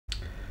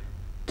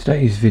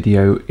Today's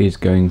video is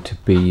going to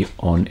be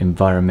on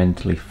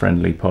environmentally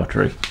friendly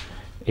pottery.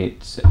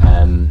 It's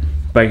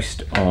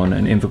based on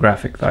an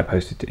infographic that I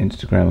posted to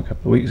Instagram a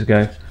couple of weeks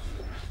ago,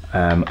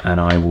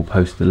 and I will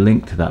post the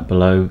link to that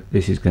below.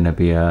 This is going to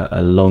be a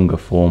longer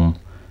form,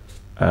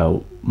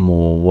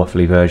 more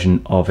waffly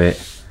version of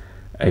it.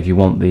 If you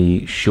want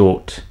the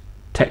short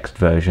text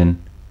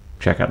version,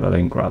 check out the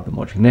link rather than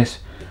watching this.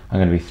 I'm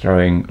going to be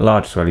throwing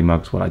large swelly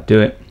mugs while I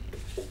do it.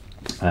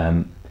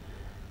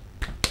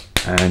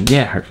 And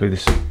yeah, hopefully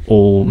this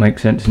all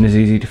makes sense and is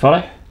easy to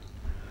follow.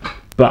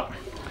 But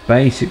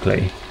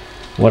basically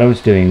what I was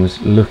doing was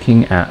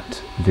looking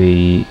at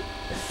the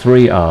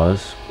 3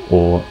 R's,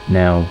 or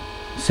now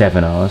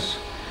 7 R's,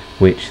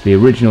 which the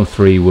original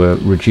 3 were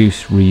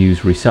reduce, reuse,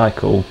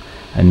 recycle,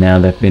 and now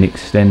they've been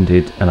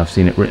extended, and I've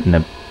seen it written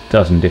a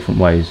dozen different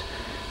ways.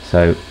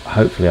 So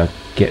hopefully I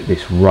get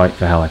this right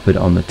for how I put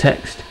it on the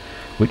text,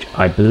 which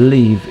I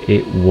believe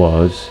it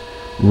was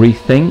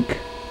rethink,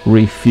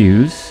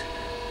 refuse,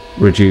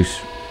 reduce,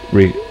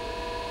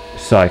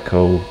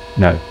 recycle,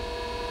 no,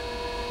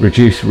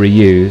 reduce,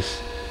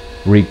 reuse,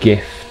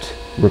 regift,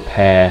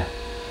 repair,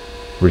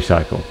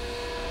 recycle.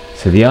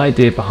 So the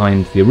idea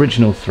behind the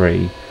original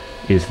 3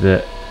 is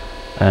that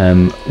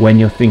when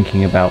you're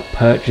thinking about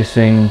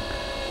purchasing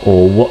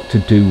or what to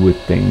do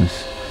with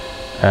things,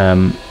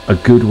 a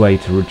good way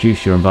to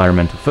reduce your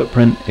environmental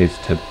footprint is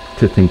to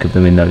think of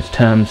them in those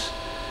terms.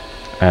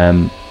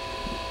 Can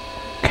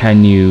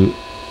you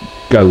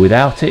go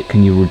without it?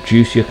 Can you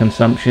reduce your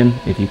consumption?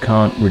 If you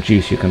can't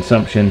reduce your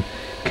consumption,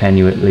 can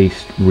you at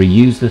least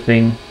reuse the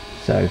thing?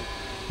 So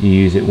you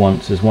use it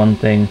once as one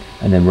thing,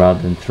 and then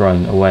rather than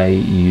throwing it away,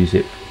 you use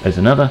it as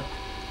another.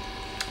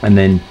 And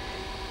then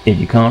if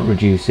you can't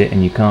reduce it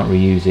and you can't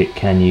reuse it,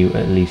 can you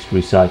at least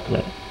recycle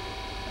it?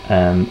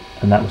 And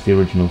that was the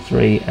original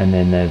 3, and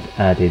then they've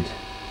added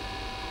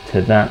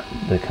to that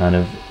the kind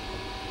of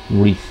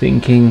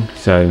rethinking.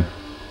 So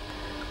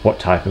what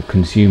type of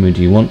consumer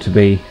do you want to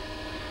be?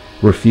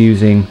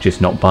 Refusing, just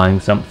not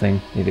buying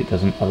something if it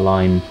doesn't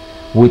align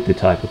with the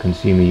type of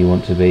consumer you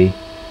want to be.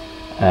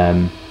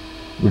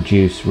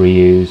 Reduce,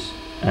 reuse,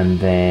 and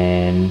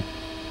then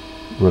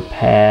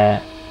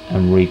repair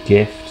and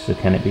regift. So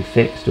can it be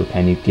fixed, or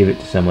can you give it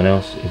to someone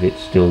else if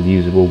it's still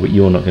usable but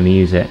you're not going to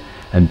use it?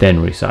 And then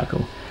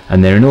recycle.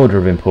 And they're in order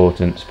of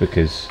importance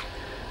because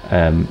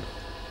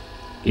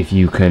if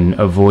you can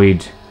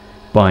avoid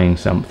buying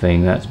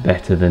something, that's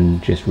better than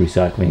just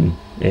recycling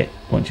it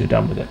once you're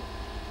done with it.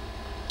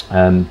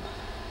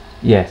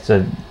 Yeah,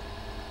 so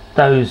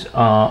those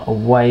are a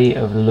way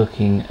of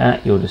looking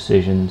at your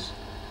decisions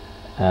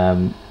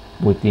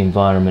with the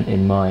environment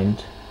in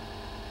mind,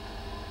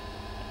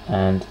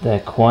 and they're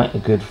quite a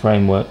good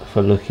framework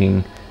for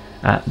looking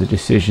at the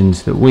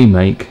decisions that we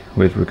make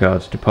with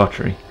regards to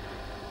pottery.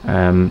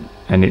 And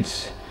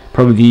it's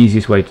probably the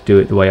easiest way to do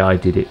it, the way I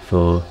did it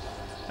for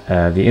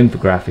the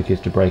infographic, is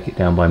to break it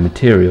down by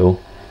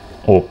material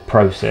or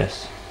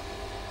process.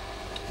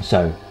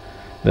 So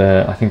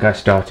I think I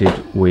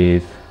started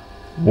with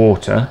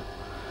water,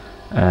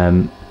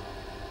 and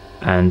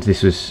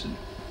this was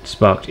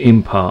sparked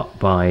in part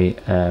by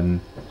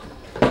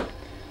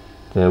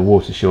the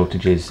water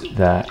shortages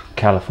that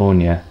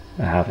California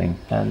are having,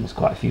 and there's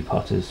quite a few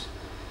potters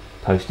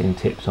posting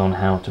tips on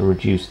how to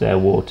reduce their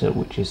water,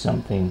 which is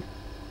something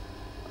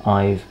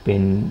I've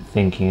been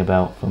thinking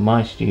about for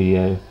my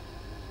studio,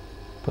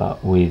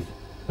 but with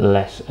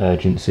less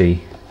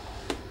urgency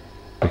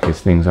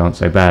because things aren't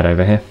so bad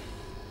over here.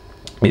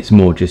 It's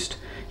more just,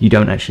 you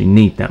don't actually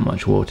need that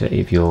much water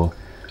if you're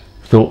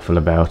thoughtful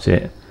about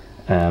it.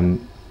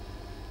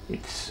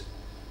 It's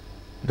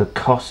the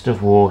cost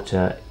of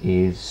water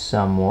is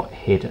somewhat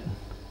hidden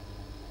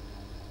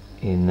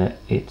in that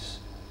it's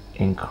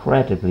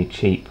incredibly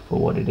cheap for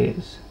what it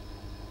is,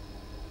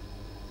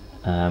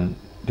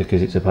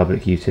 because it's a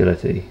public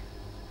utility.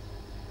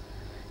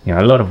 You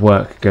know, a lot of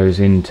work goes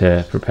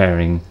into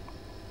preparing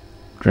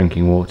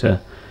drinking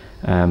water.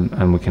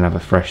 And we can have a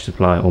fresh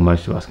supply, or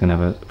most of us can have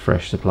a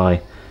fresh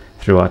supply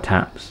through our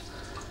taps,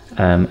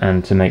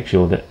 and to make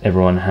sure that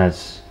everyone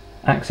has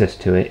access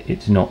to it,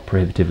 it's not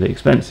prohibitively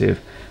expensive.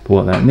 But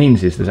what that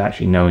means is there's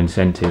actually no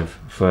incentive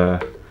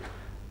for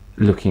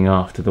looking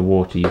after the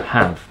water you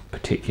have,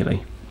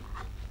 particularly.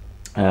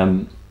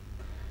 And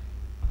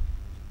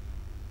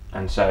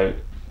so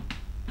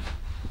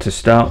to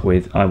start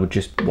with, I would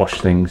just wash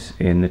things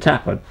in the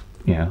tap.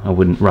 I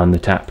wouldn't run the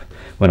tap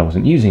when I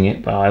wasn't using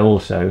it, but I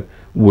also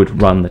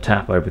would run the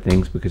tap over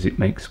things because it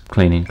makes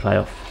cleaning clay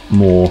off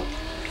more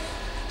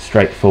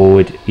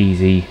straightforward,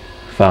 easy,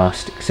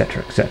 fast,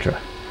 etc., etc.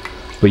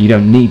 But you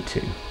don't need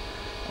to.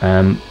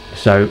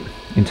 So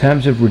in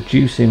terms of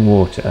reducing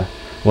water,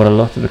 what a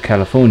lot of the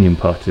Californian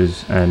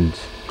potters and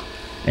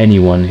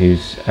anyone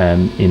who's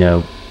in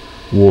a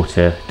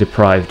water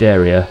deprived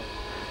area,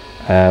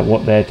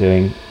 what they're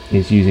doing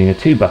is using a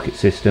 2-bucket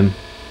system.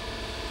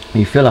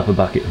 You fill up a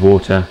bucket of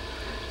water,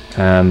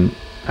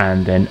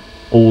 and then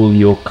all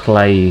your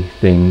clay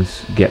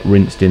things get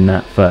rinsed in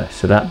that first,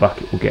 so that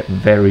bucket will get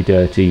very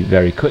dirty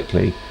very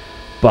quickly.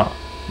 But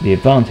the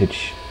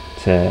advantage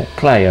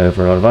clay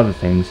over a lot of other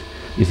things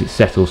is it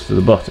settles to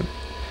the bottom.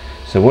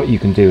 So what you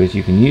can do is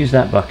you can use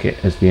that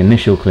bucket as the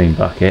initial clean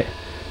bucket,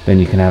 then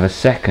you can have a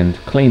second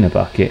cleaner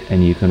bucket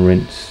and you can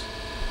rinse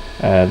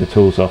the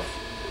tools off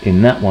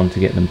in that one to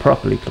get them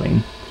properly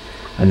clean,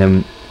 and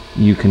then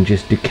you can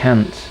just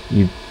decant.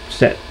 You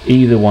set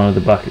either one of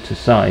the buckets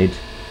aside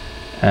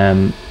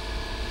and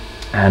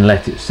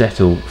let it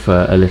settle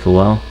for a little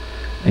while,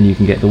 and you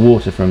can get the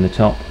water from the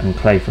top and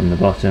clay from the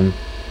bottom,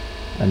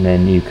 and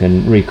then you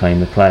can reclaim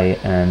the clay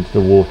and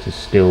the water's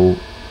still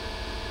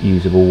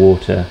usable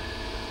water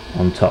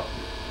on top.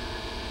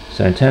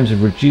 So in terms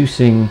of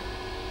reducing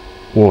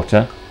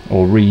water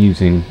or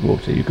reusing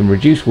water, you can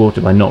reduce water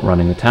by not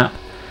running the tap.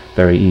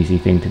 Very easy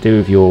thing to do.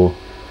 If you're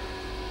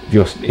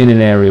in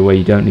an area where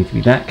you don't need to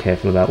be that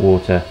careful about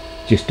water,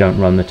 just don't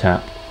run the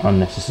tap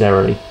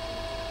unnecessarily.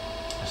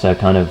 So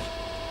kind of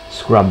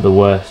scrub the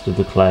worst of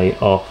the clay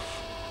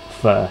off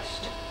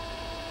first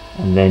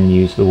and then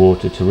use the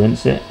water to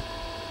rinse it.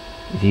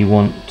 If you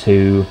want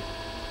to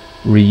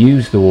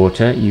reuse the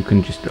water, you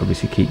can just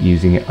obviously keep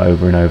using it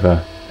over and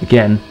over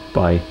again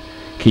by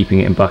keeping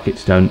it in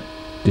buckets. Don't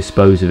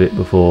dispose of it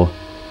before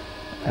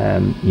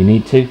you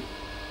need to,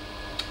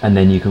 and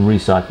then you can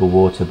recycle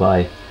water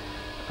by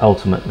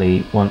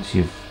ultimately, once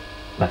you've,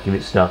 like if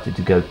it started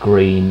to go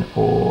green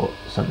or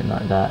something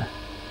like that,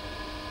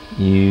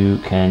 you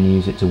can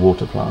use it to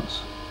water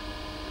plants.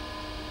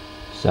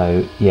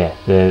 So yeah,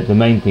 the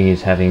main thing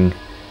is having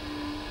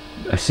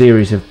a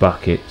series of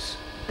buckets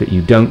that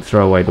you don't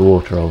throw away the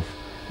water of,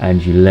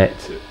 and you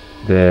let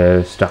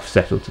the stuff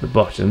settle to the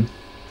bottom.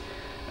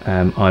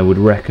 I would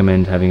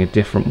recommend having a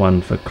different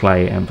one for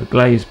clay and for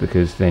glaze,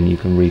 because then you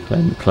can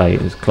reclaim the clay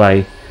as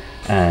clay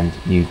and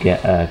you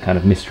get a kind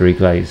of mystery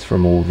glaze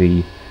from all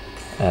the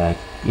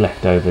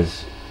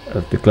leftovers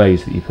of the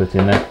glaze that you put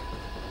in there.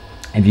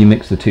 If you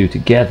mix the two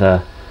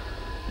together,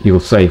 you'll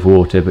save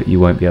water, but you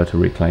won't be able to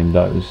reclaim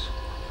those.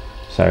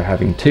 So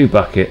having two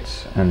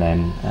buckets and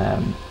then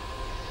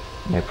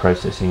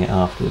processing it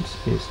afterwards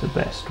is the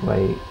best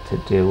way to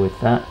deal with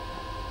that.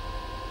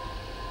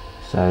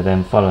 So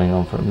then following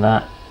on from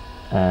that,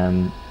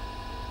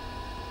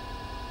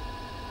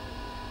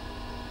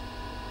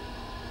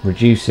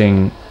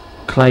 reducing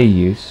clay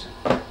use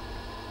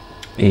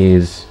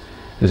there's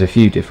a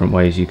few different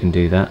ways you can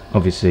do that.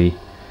 Obviously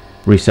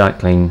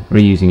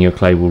reusing your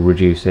clay will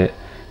reduce it,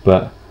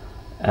 but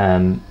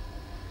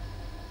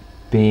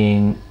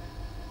being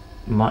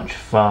much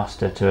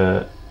faster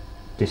to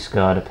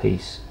discard a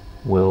piece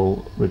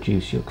will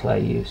reduce your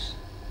clay use.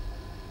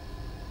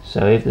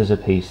 So if there's a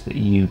piece that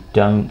you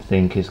don't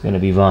think is going to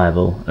be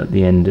viable at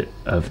the end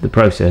of the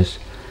process,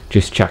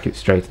 just chuck it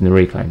straight in the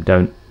reclaim.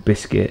 Don't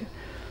bisque it,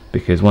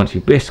 because once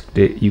you've bisqued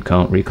it, you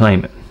can't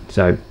reclaim it.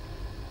 So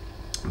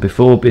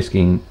before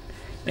bisquing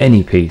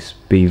any piece,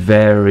 be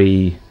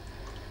very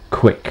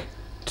quick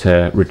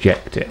to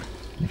reject it.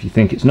 If you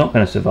think it's not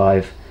going to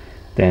survive,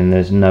 then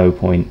there's no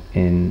point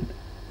in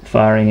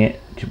firing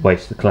it. Just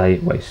waste the clay,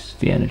 waste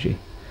the energy.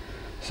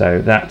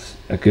 So that's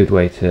a good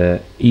way to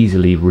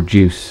easily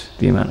reduce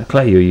the amount of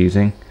clay you're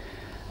using.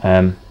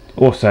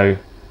 Also,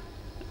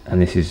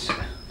 and this is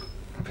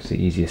obviously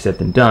easier said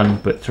than done,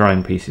 but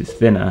throwing pieces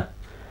thinner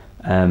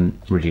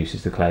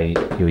reduces the clay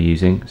you're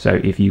using.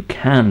 So if you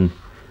can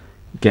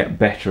get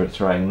better at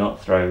throwing,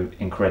 not throw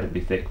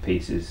incredibly thick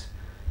pieces,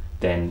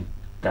 then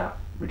that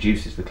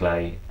reduces the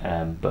clay,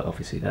 but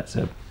obviously that's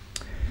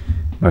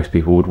most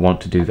people would want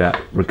to do that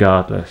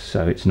regardless,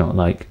 so it's not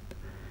like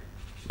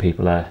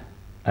people are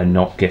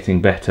not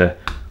getting better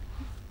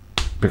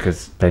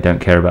because they don't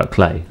care about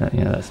clay.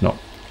 That's not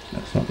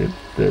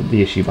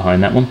the issue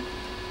behind that one.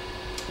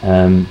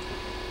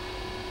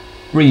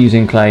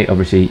 Reusing clay,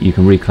 obviously you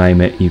can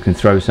reclaim it. You can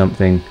throw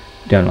something,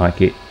 don't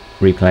like it,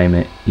 reclaim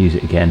it, use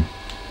it again.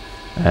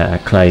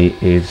 Clay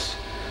is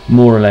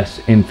more or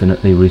less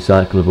infinitely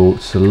recyclable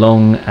so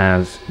long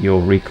as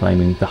you're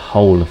reclaiming the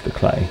whole of the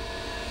clay,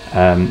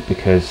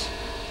 because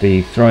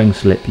the throwing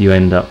slip you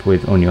end up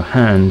with on your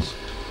hands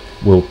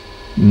will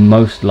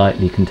most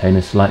likely contain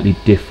a slightly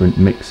different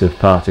mix of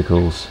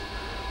particles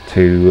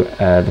to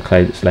the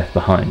clay that's left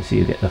behind, so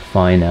you get the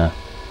finer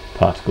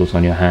particles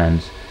on your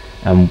hands,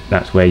 and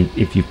that's where,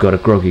 if you've got a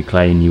groggy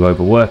clay and you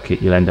overwork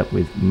it, you'll end up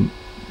with,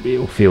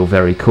 it'll feel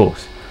very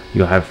coarse.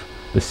 You'll have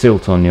the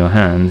silt on your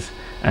hands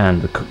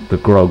and the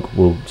grog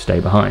will stay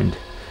behind.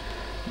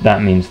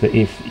 That means that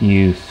if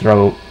you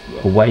throw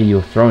away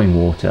your throwing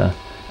water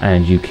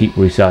and you keep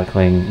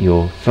recycling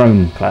your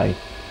thrown clay,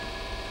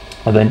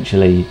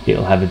 eventually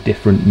it'll have a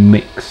different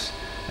mix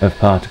of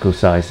particle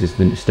sizes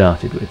than it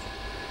started with.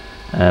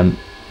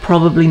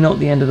 Probably not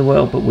the end of the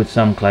world, but with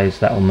some clays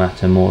that will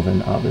matter more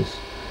than others.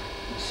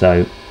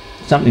 So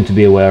something to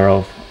be aware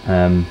of.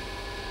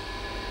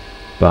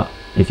 But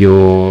if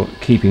you're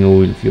keeping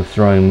all of your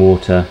throwing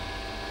water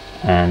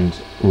and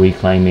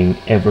reclaiming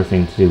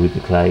everything to do with the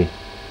clay,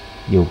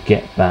 you'll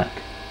get back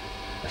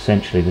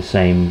essentially the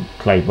same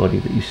clay body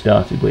that you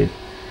started with,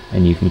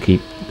 and you can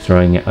keep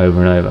throwing it over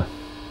and over.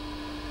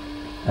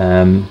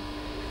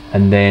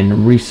 And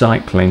then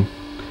recycling,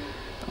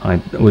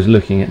 I was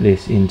looking at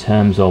this in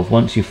terms of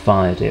once you've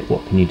fired it,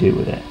 what can you do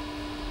with it?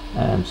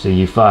 So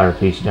you fire a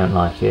piece, you don't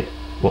like it,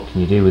 what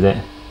can you do with it?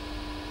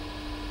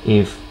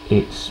 If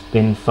it's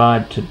been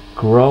fired to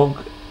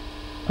grog,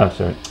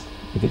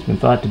 if it's been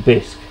fired to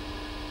bisque,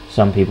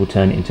 some people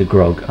turn it into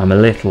grog. I'm a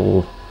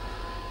little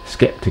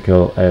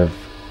skeptical of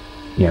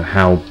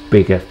how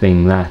big a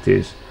thing that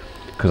is,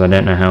 because I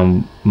don't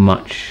know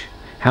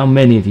how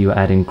many of you are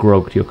adding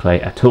grog to your clay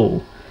at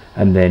all,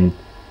 and then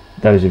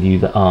those of you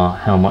that are,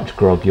 how much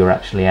grog you're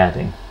actually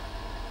adding.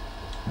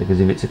 Because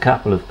if it's a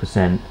couple of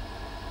percent,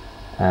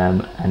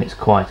 and it's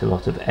quite a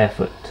lot of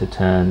effort to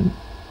turn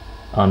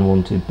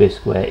unwanted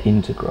bisqueware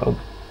into grog,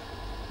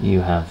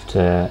 you have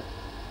to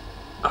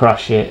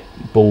crush it,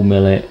 ball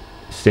mill it,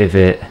 sieve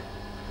it,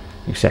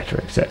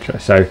 etc, etc.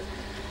 So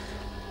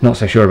not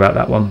so sure about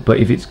that one. But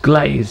if it's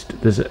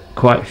glazed, there's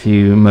quite a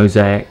few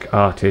mosaic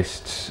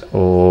artists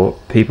or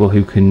people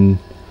who can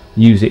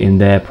use it in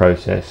their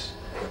process.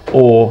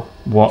 Or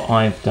what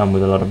I've done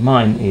with a lot of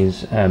mine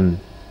is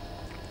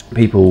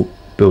people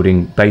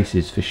building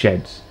bases for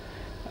sheds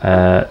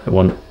that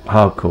want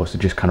hardcore, so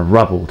just kind of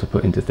rubble to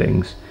put into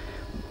things,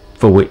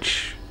 for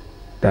which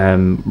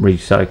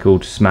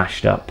recycled,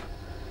 smashed up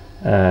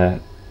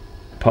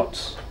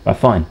pots are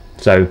fine.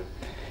 So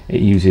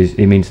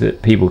it means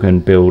that people can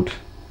build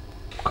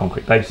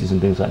concrete bases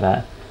and things like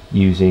that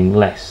using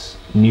less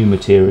new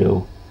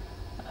material,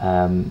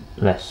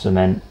 less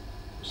cement,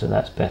 so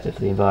that's better for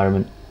the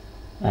environment,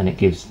 and it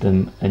gives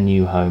them a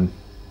new home.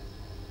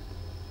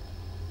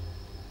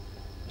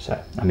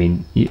 So I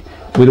mean,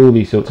 with all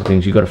these sorts of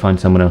things, you've got to find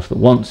someone else that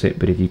wants it,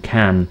 but if you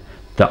can,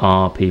 there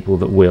are people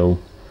that will.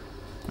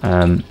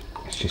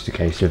 It's just a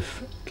case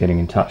of getting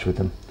in touch with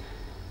them,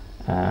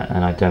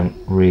 and I don't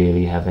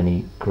really have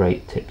any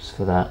great tips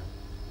for that.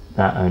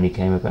 That only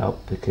came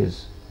about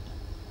because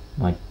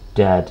my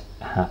dad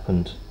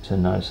happened to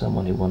know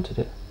someone who wanted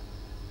it.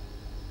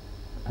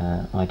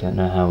 I don't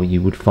know how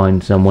you would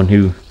find someone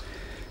who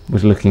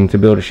was looking to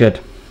build a shed,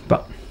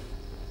 but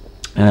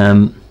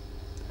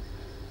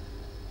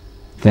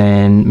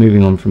then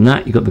moving on from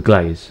that, you've got the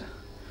glaze.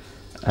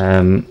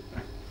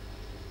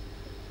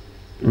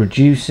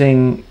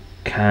 Reducing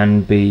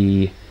can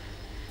be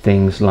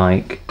things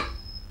like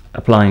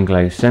applying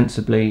glaze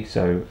sensibly,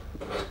 so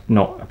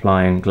not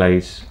applying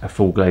a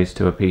full glaze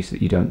to a piece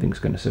that you don't think is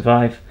going to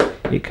survive.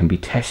 It can be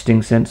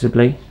testing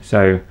sensibly,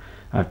 so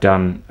I've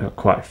done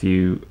quite a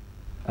few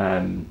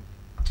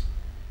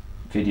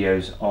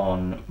videos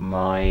on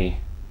my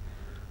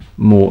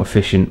more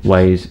efficient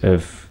ways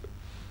of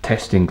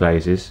testing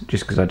glazes,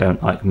 just because I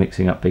don't like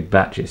mixing up big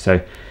batches.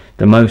 So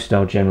the most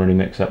I'll generally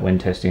mix up when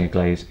testing a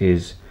glaze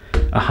is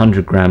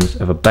 100 grams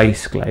of a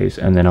base glaze,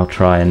 and then I'll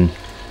try and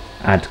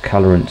add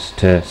colorants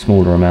to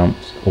smaller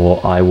amounts,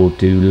 or I will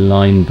do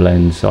line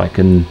blends, so I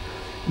can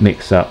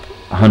mix up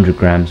 100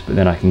 grams but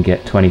then I can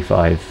get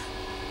 25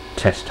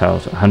 test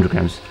tiles, 100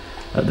 grams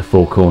at the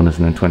four corners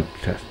and then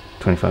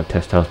 25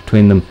 test tiles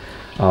between them.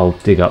 I'll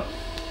dig up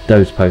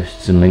those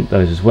posts and link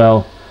those as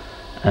well.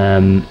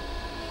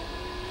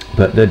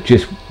 But they're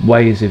just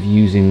ways of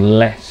using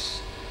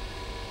less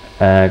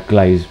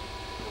glaze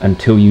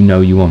until you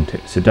know you want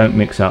it. So don't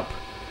mix up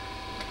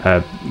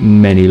a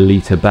many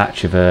litre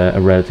batch of a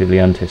relatively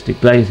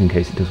untested glaze in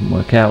case it doesn't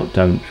work out.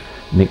 Don't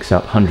mix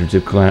up hundreds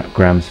of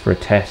grams for a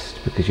test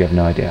because you have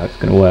no idea how it's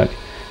going to work,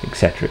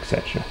 etc,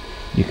 etc.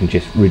 You can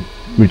just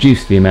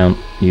reduce the amount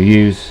you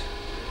use,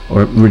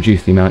 or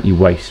reduce the amount you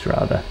waste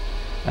rather.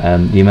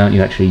 The amount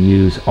you actually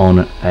use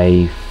on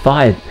a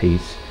fired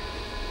piece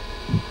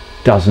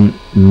doesn't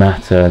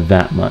matter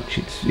that much.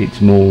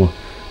 It's more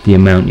the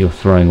amount you're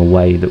throwing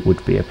away that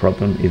would be a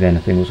problem, if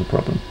anything was a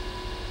problem.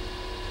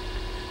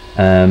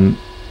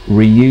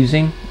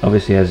 Reusing,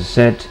 obviously, as I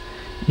said,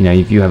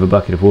 if you have a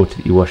bucket of water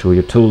that you wash all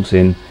your tools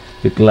in,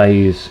 the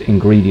glaze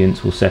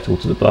ingredients will settle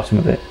to the bottom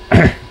of it.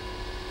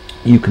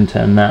 You can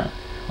turn that,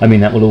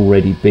 that will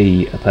already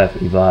be a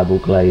perfectly viable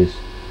glaze,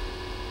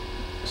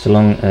 so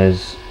long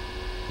as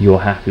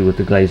you're happy with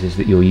the glazes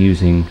that you're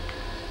using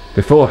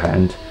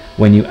beforehand.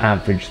 When you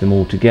average them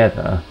all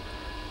together,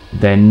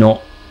 they're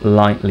not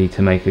likely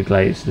to make a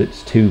glaze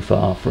that's too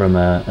far from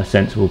a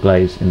sensible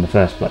glaze in the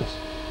first place,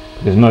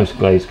 because most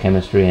glaze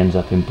chemistry ends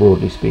up in,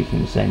 broadly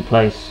speaking, the same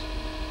place.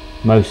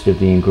 Most of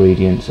the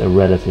ingredients are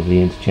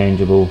relatively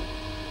interchangeable,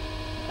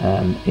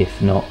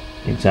 if not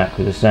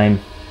exactly the same.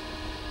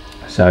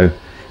 So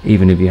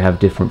even if you have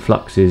different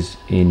fluxes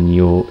in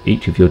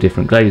each of your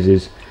different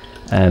glazes,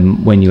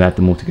 when you add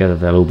them all together,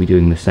 they'll all be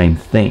doing the same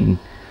thing,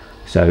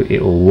 so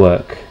it will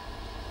work.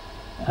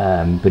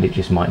 But it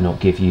just might not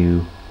give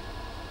you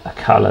a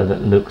colour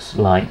that looks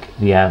like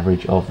the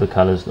average of the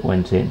colours that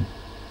went in.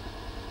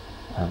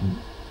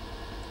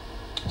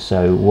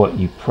 So what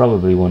you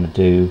probably want to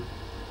do,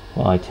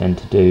 what I tend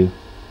to do,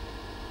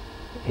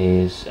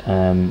 is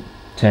turn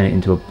it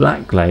into a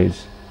black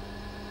glaze,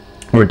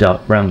 or a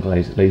dark brown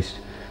glaze at least,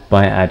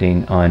 by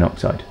adding iron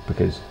oxide,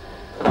 because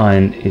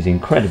iron is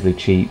incredibly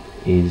cheap,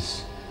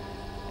 is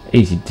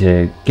easy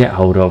to get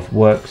hold of,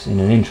 works in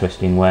an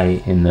interesting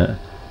way in that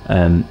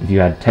if you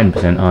add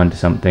 10% iron to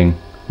something,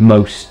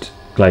 most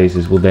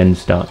glazes will then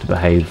start to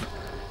behave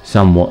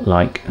somewhat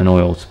like an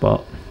oil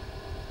spot,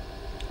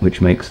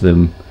 which makes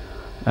them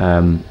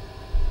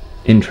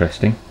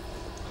interesting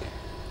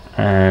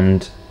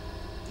and,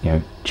 you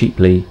know,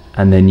 cheaply,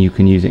 and then you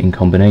can use it in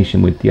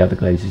combination with the other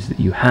glazes that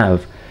you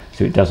have,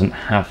 so it doesn't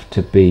have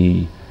to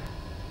be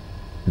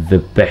the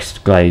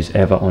best glaze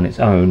ever on its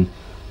own,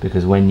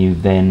 because when you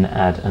then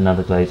add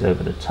another glaze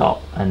over the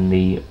top and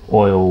the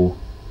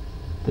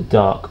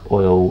dark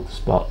oil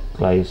spot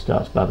glaze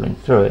starts bubbling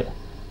through it,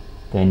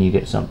 then you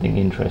get something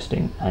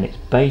interesting, and it's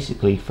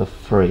basically for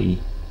free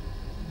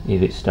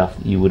if it's stuff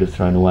that you would have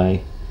thrown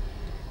away.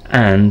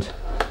 And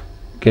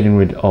getting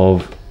rid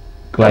of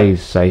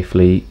glaze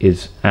safely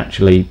is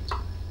actually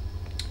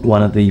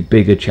one of the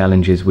bigger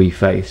challenges we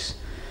face,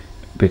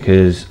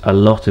 because a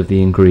lot of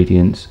the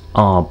ingredients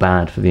are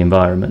bad for the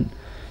environment.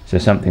 So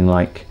something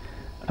like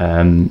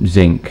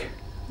zinc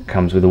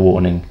comes with a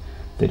warning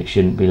that it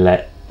shouldn't be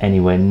let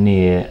anywhere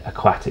near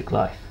aquatic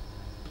life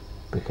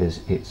because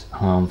it's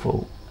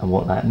harmful. And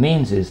what that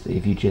means is that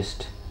if you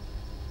just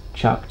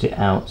chucked it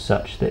out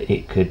such that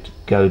it could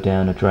go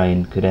down a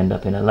drain, could end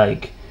up in a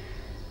lake,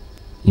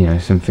 you know,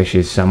 some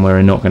fishes somewhere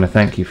are not going to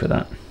thank you for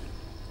that.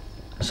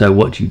 So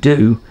what do you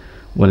do?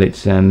 Well,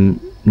 it's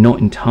not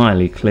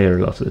entirely clear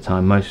a lot of the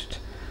time. Most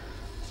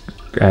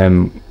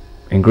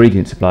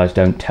ingredient suppliers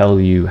don't tell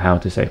you how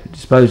to safely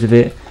dispose of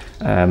it.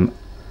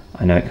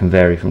 I know it can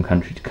vary from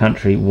country to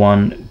country.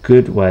 One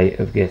good way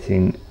of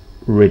getting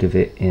rid of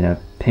it in a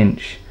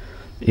pinch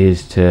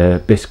is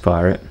to bisque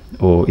fire it,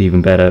 or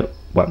even better,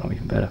 well, not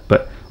even better,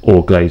 but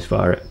or glaze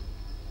fire it.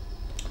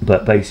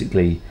 But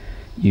basically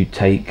you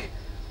take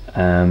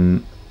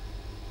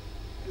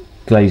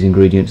glaze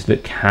ingredients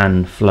that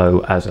can flow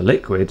as a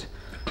liquid,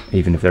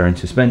 even if they're in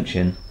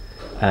suspension.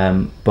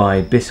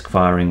 By bisque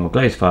firing or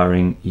glaze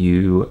firing,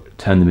 you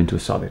turn them into a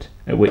solid,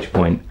 at which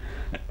point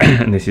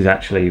and this is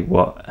actually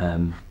what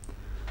I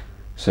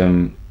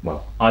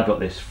got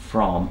this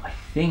from, I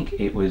think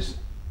it was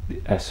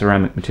a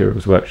ceramic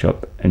materials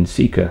workshop and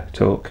Seeker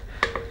talk,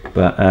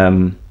 but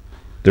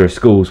there are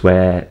schools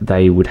where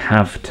they would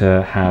have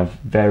to have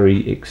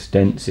very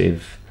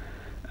extensive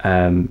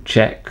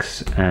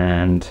checks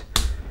and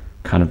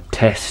kind of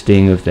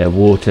testing of their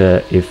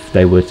water if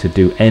they were to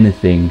do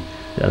anything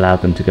that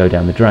allowed them to go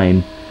down the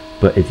drain.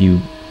 But if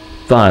you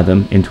fire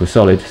them into a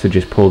solid, so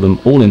just pour them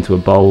all into a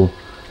bowl,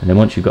 and then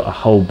once you've got a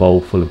whole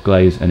bowl full of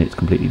glaze and it's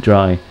completely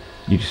dry,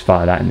 you just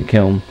fire that in the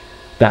kiln.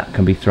 That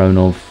can be thrown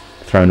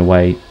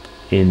away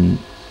in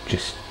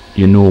just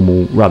your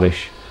normal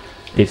rubbish.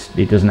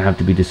 It doesn't have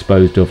to be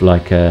disposed of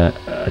like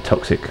a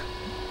toxic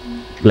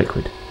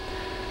liquid.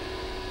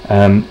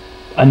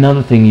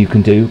 Another thing you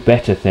can do,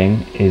 better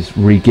thing, is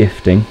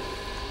regifting.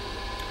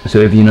 So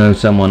if you know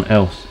someone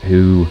else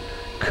who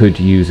could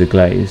use a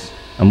glaze,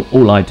 and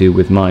all I do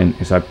with mine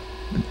is I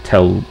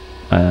tell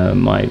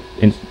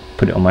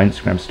put it on my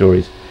Instagram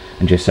stories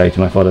and just say to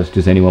my followers,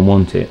 does anyone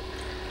want it?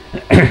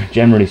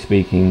 Generally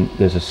speaking,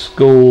 there's a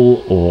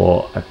school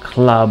or a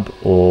club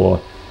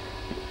or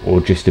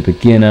just a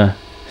beginner.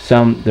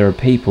 There are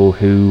people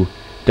who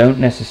don't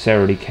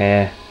necessarily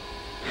care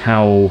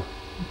how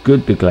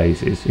good the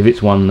glaze is. If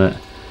it's one that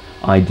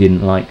I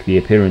didn't like the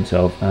appearance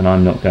of and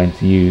I'm not going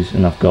to use,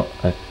 and I've got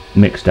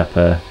mixed up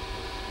a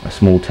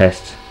small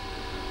test,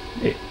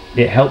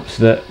 it helps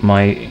that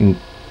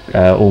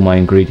all my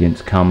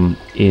ingredients come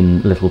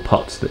in little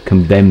pots that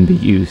can then be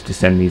used to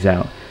send these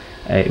out.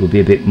 It would be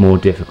a bit more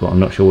difficult. I'm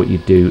not sure what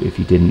you'd do if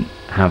you didn't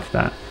have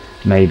that.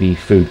 Maybe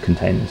food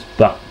containers,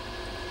 but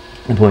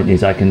the point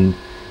is I can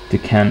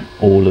decant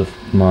all of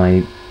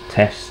my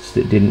tests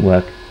that didn't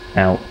work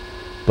out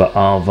but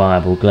are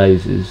viable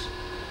glazes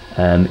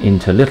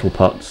into little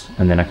pots,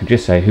 and then I can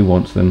just say who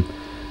wants them,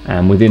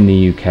 and within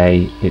the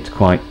UK it's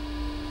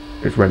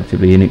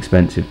relatively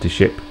inexpensive to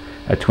ship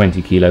a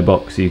 20 kilo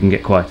box, so you can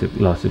get quite a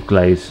lot of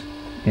glaze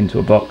into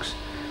a box.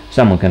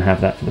 Someone can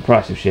have that for the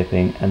price of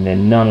shipping, and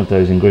then none of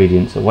those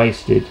ingredients are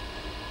wasted,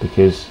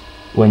 because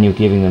when you're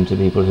giving them to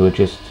people who are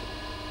just,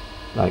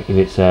 like, if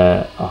it's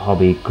a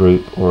hobby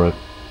group or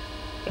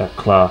a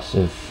class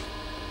of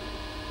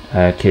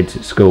kids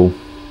at school,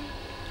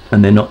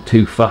 and they're not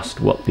too fussed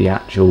what the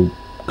actual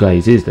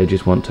glaze is, they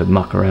just want to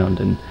muck around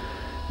and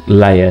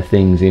layer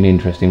things in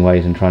interesting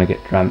ways and trying to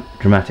get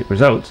dramatic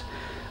results,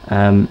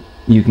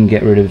 you can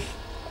get rid of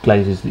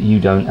glazes that you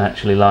don't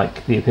actually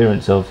like the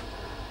appearance of.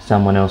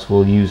 Someone else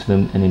will use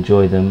them and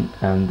enjoy them,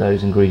 and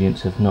those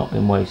ingredients have not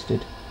been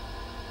wasted.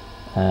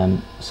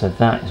 So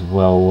that is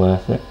well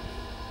worth it.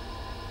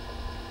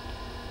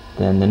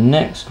 Then the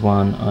next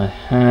one I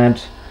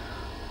had,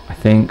 I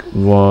think,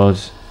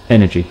 was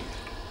energy,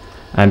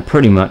 and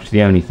pretty much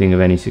the only thing of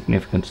any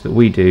significance that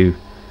we do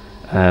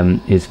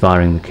is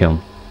firing the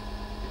kiln.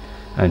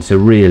 And so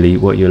really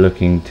what you're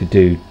looking to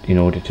do in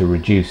order to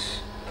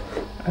reduce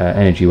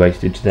energy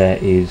wastage there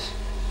is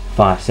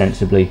fire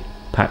sensibly,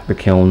 pack the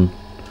kiln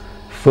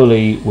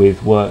fully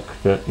with work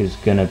that is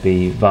going to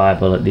be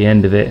viable at the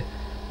end of it.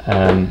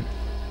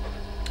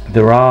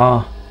 There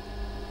are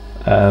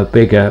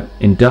bigger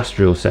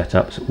industrial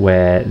setups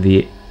where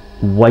the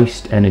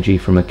waste energy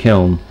from a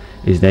kiln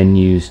is then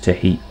used to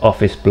heat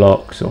office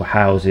blocks or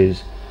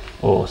houses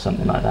or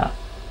something like that.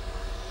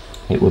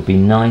 It would be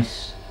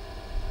nice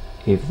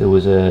if there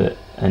was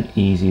an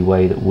easy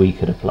way that we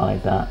could apply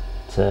that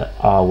to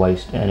our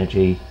waste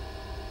energy.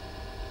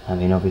 I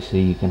mean,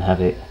 obviously you can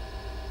have it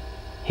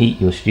heat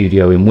your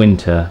studio in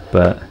winter,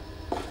 but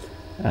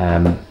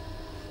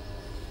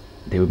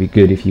it would be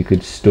good if you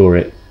could store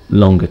it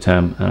longer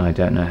term, and I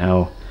don't know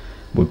how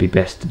would be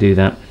best to do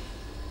that.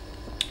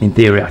 In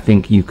theory, I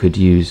think you could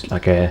use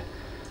like an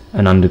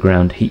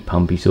underground heat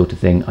pumpy sort of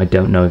thing. I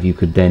don't know if you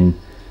could then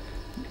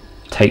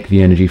take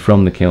the energy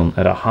from the kiln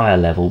at a higher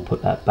level,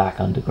 put that back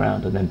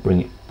underground, and then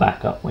bring it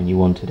back up when you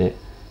wanted it.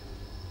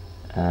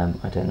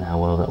 I don't know how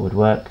well that would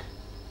work.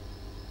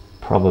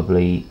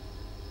 Probably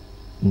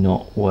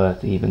not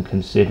worth even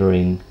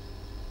considering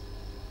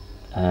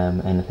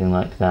anything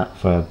like that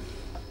for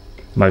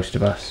most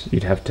of us.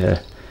 You'd have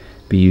to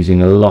be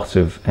using a lot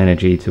of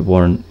energy to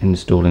warrant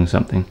installing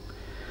something.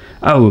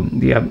 Oh,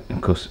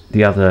 of course,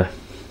 the other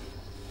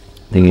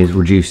thing is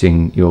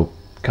reducing your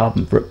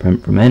carbon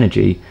footprint from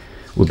energy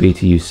would be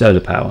to use solar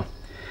power.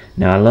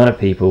 Now, a lot of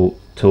people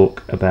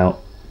talk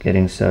about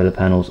getting solar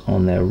panels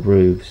on their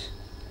roofs,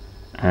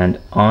 and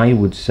I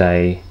would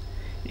say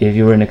if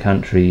you're in a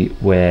country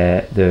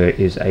where there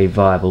is a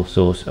viable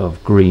source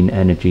of green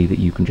energy that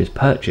you can just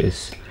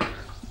purchase,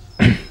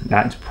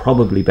 that's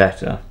probably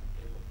better,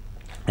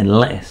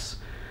 unless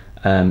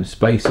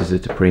space is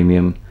at a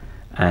premium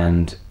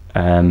and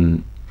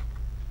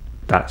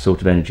that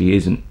sort of energy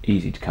isn't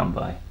easy to come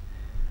by.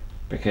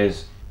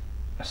 Because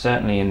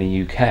certainly in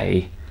the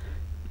UK,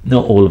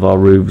 not all of our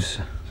roofs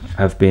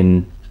have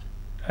been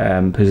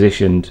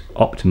positioned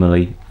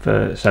optimally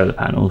for solar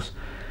panels,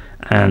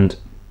 and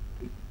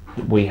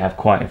we have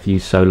quite a few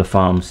solar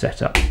farms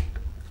set up.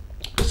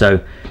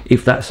 So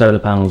if that solar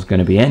panel is going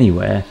to be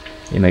anywhere,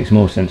 it makes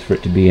more sense for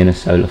it to be in a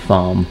solar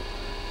farm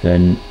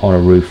than on a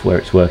roof where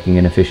it's working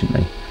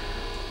inefficiently.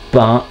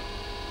 But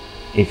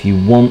if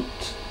you want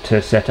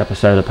to set up a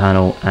solar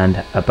panel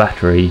and a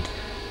battery,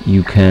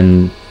 you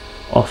can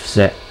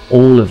offset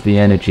all of the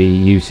energy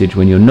usage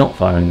when you're not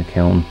firing the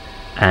kiln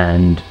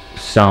and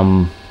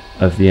some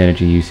of the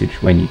energy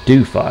usage when you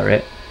do fire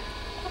it.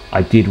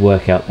 I did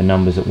work out the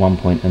numbers at one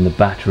point, and the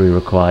battery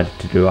required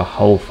to do a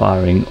whole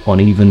firing on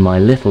even my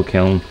little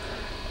kiln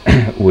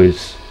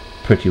was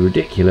pretty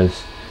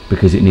ridiculous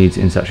because it needs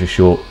in such a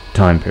short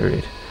time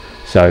period.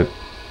 So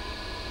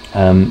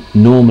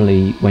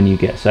normally when you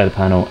get a solar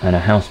panel and a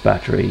house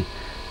battery,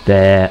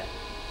 they're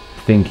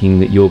thinking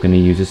that you're going to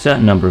use a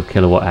certain number of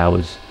kilowatt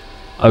hours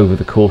over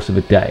the course of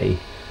a day,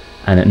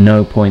 and at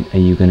no point are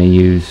you going to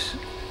use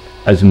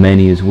as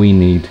many as we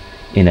need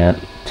in a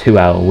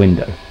 2-hour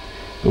window.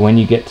 But when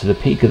you get to the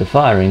peak of the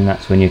firing,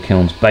 that's when your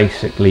kiln's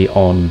basically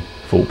on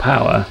full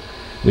power,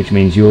 which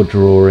means you're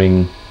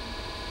drawing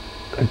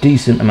a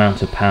decent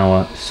amount of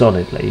power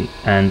solidly,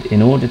 and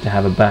in order to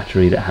have a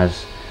battery that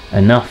has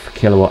enough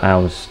kilowatt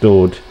hours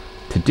stored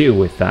to deal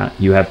with that,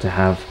 you have to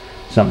have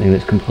something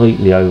that's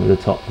completely over the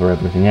top for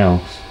everything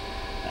else,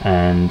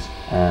 and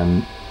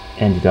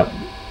ended up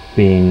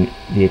being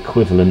the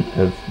equivalent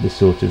of the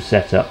sort of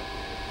setup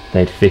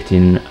they'd fit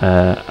in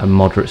a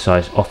moderate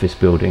sized office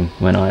building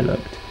when I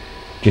looked,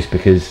 just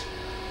because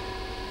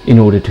in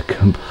order to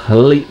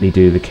completely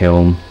do the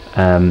kiln,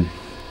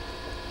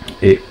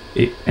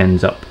 it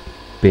ends up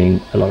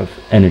being a lot of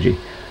energy.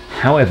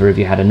 However, if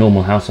you had a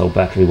normal household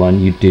battery one,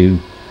 you'd do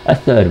a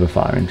third of a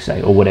firing,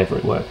 say, or whatever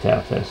it worked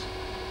out as,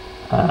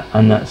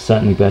 and that's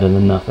certainly better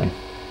than nothing.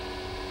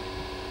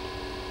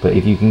 But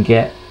if you can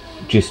get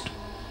just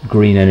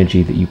green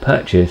energy that you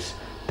purchase,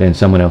 then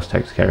someone else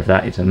takes care of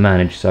that. It's a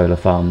managed solar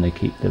farm. They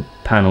keep the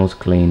panels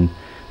clean,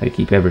 they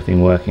keep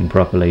everything working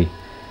properly.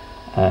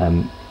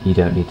 You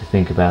don't need to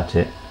think about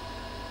it.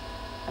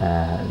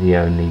 The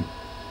only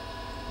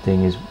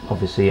thing is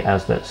obviously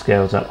as that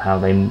scales up how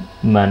they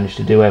manage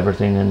to do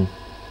everything, and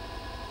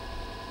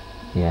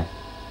yeah,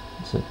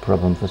 it's a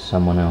problem for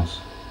someone else,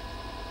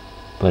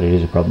 but it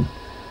is a problem.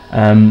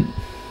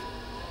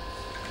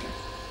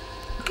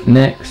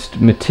 Next,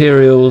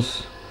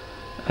 materials.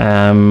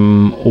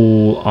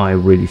 All I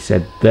really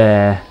said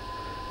there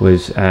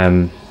was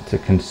to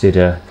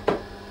consider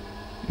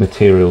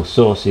material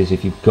sources.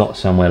 If you've got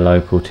somewhere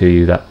local to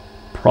you, that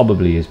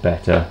probably is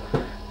better,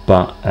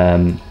 but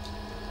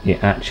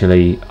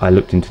actually I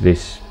looked into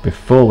this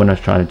before when I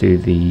was trying to do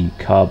the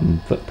carbon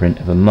footprint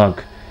of a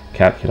mug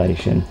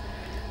calculation,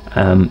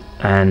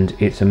 and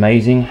it's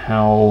amazing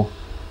how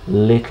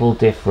little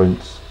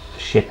difference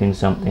shipping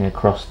something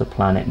across the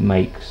planet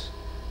makes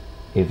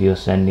if you're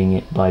sending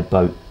it by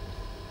boat,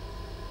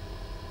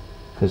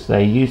 because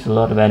they use a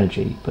lot of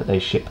energy but they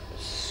ship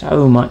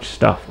so much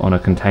stuff on a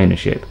container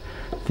ship.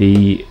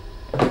 The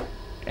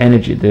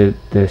energy, the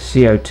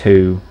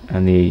CO2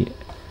 and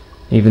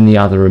even the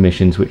other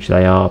emissions, which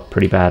they are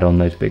pretty bad on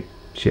those big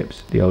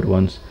ships, the older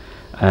ones,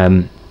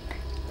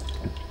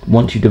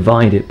 once you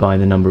divide it by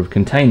the number of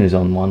containers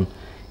on one,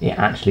 it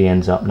actually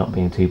ends up not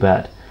being too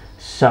bad.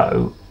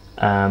 So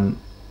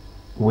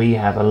we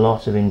have a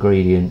lot of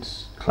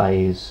ingredients,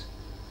 clays,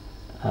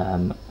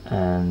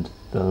 and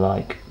the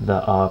like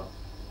that are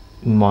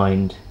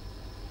mined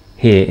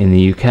here in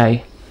the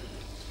UK,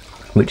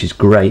 which is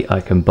great.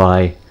 I can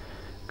buy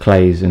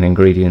clays and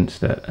ingredients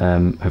that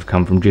have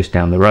come from just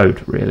down the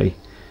road, really.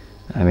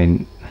 I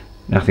mean,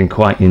 nothing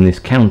quite in this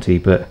county,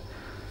 but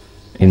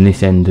in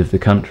this end of the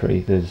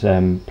country there's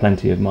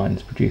plenty of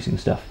mines producing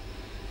stuff.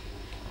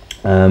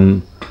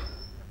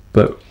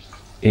 But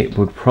it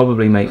would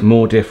probably make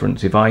more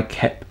difference if I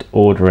kept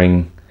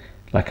ordering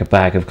like a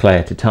bag of clay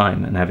at a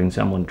time and having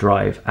someone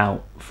drive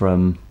out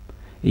from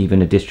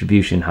even a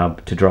distribution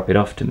hub to drop it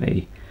off to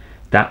me.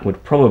 That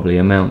would probably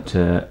amount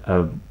to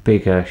a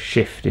bigger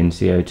shift in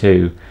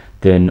CO2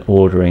 than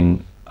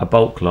ordering a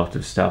bulk lot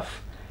of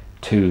stuff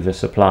to the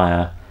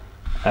supplier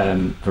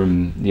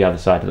from the other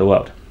side of the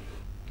world.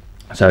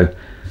 So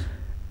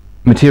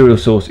material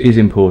source is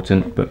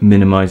important, but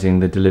minimizing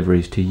the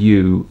deliveries to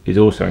you is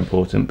also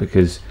important,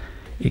 because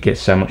it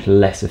gets so much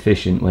less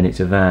efficient when it's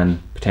a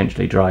van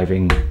potentially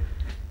driving,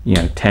 you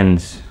know,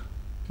 tens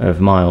of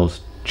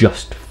miles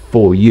just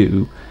for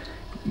you,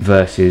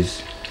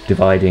 versus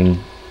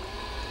dividing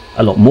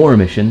a lot more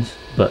emissions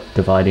but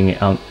dividing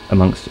it out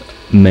amongst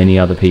many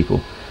other people.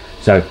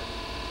 So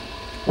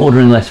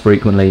ordering less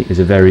frequently is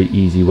a very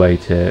easy way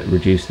to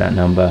reduce that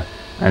number,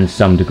 and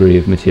some degree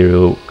of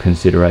material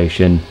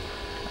consideration,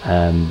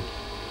 and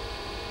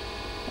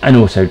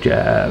also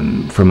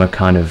from a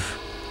kind of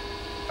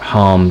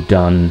harm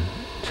done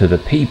to the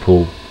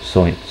people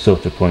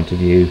sort of point of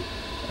view,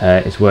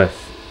 it's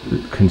worth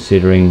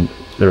considering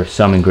there are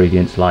some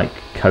ingredients like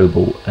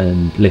cobalt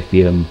and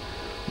lithium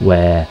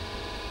where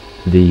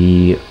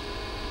the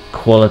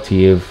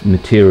quality of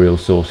material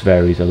source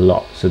varies a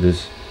lot. So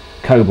there's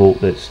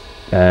cobalt that's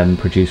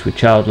produced with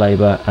child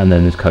labour, and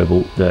then there's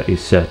cobalt that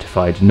is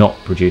certified not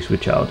produced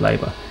with child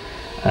labour.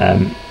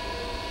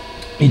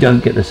 You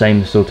don't get the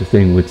same sort of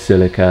thing with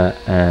silica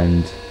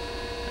and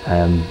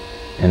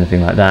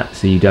anything like that,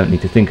 so you don't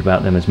need to think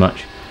about them as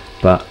much.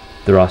 But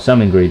there are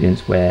some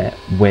ingredients where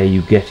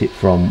you get it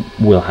from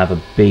will have a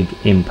big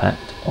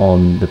impact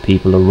on the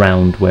people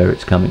around where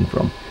it's coming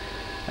from.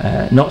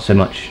 Not so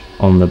much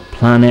on the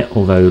planet,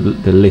 although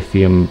the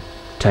lithium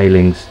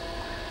tailings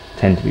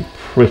tend to be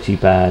pretty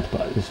bad,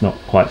 but it's not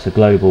quite so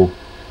global.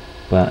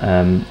 But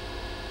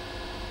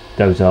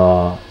those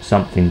are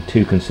something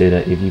to consider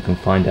if you can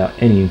find out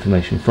any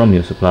information from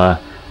your supplier.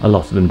 A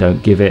lot of them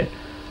don't give it,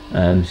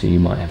 so you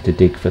might have to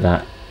dig for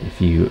that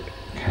if you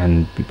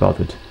can be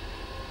bothered.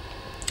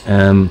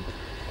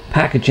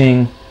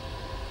 Packaging,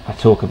 I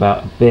talk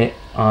about a bit.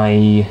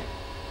 I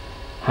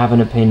have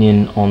an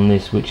opinion on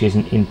this which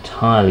isn't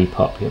entirely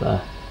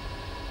popular,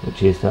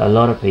 which is that a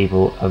lot of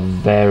people are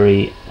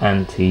very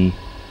anti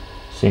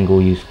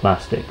single-use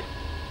plastic,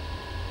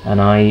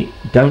 and I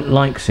don't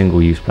like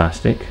single-use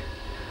plastic,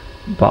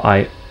 but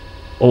I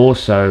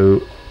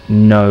also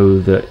know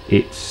that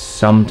it's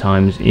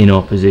sometimes in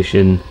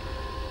opposition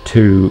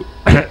to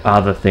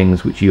other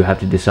things which you have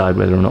to decide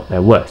whether or not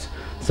they're worse.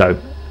 So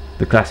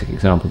the classic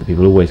example that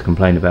people always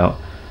complain about,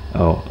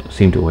 or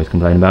seem to always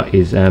complain about,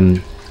 is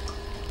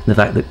the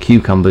fact that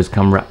cucumbers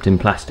come wrapped in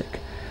plastic.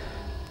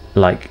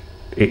 Like,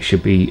 it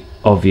should be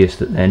obvious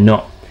that they're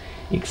not,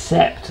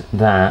 except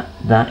that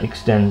that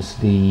extends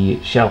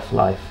the shelf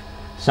life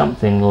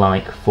something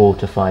like 4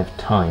 to 5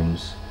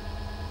 times.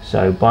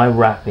 So by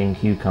wrapping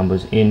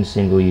cucumbers in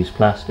single-use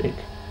plastic,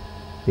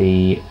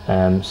 the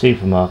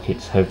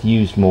supermarkets have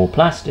used more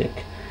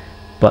plastic,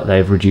 but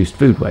they've reduced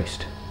food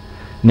waste.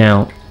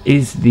 Now,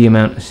 is the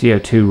amount of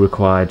CO2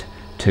 required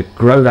to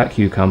grow that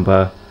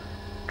cucumber,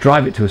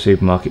 drive it to a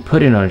supermarket,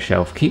 put it on a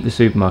shelf, keep the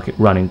supermarket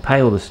running,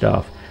 pay all the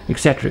staff,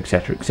 etc,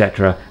 etc,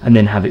 etc, and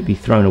then have it be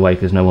thrown away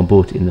because no one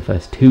bought it in the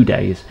first 2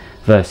 days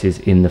versus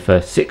in the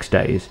first 6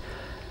 days?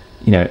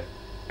 You know,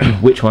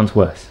 which one's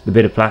worse, the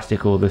bit of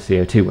plastic or the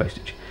CO2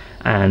 wastage?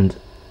 And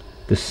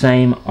the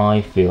same,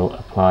 I feel,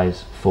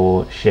 applies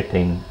for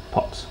shipping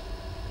pots.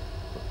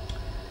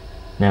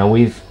 Now,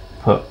 we've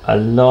put a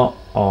lot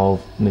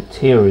of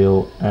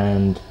material,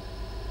 and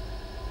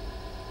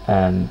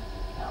I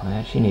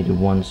actually needed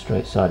one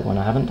straight sided one.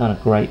 I haven't done a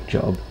great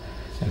job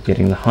of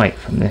getting the height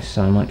from this,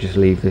 so I might just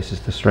leave this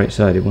as the straight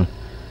sided one.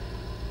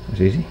 That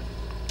was easy.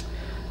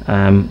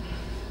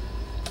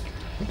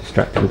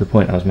 Distracted with the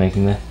point I was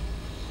making there.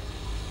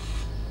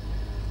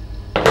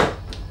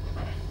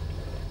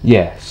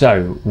 Yeah,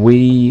 so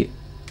we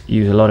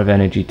use a lot of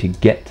energy to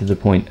get to the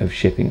point of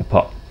shipping a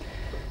pot.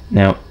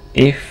 Now,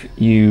 if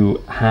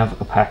you have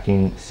a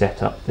packing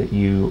setup that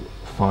you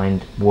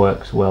find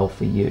works well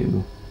for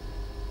you,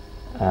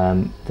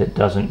 that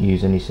doesn't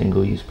use any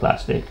single-use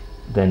plastic,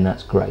 then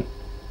that's great.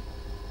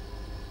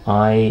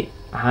 I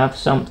have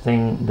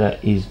something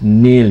that is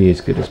nearly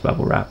as good as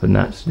bubble wrap, and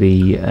that's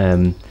the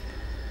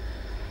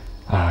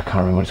I can't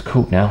remember what it's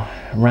called now,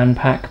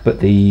 Ranpak, but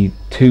the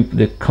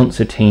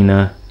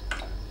concertina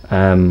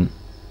kind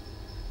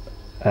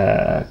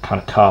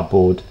of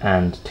cardboard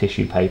and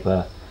tissue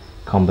paper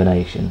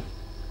combination.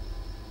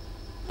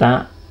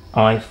 That,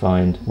 I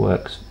find,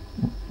 works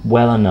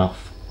well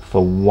enough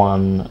for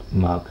one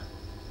mug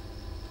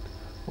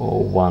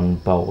or one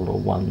bowl or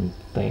one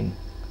thing.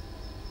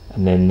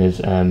 And then there's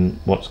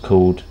what's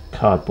called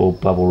cardboard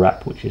bubble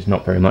wrap, which is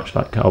not very much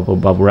like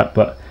cardboard bubble wrap,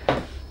 but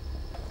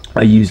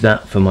I use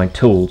that for my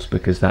tools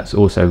because that's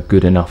also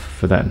good enough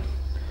for them.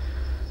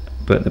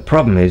 But the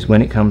problem is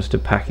when it comes to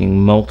packing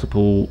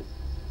multiple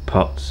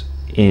pots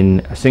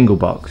in a single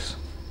box,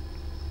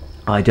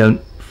 I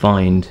don't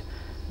find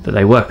that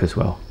they work as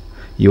well.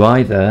 You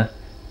either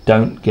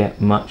don't get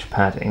much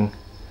padding,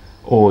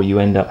 or you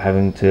end up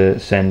having to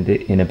send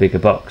it in a bigger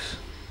box,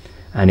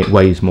 and it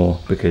weighs more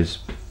because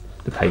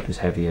the paper's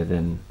heavier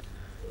than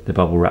the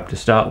bubble wrap to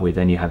start with,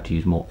 and you have to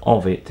use more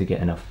of it to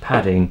get enough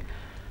padding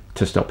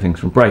to stop things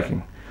from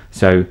breaking.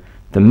 So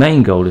the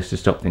main goal is to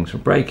stop things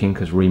from breaking,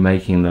 because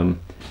remaking them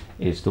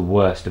is the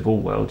worst of all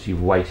worlds.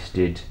 You've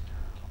wasted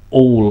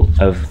all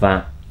of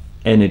that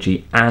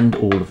energy and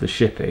all of the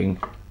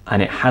shipping,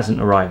 and it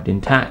hasn't arrived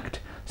intact,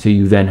 so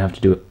you then have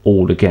to do it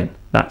all again.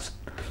 That's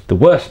the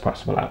worst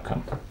possible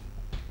outcome.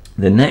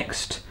 The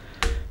next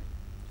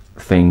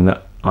thing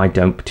that I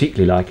don't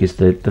particularly like is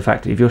the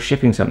fact that if you're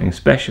shipping something,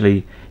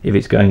 especially if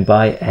it's going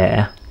by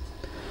air,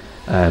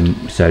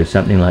 so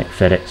something like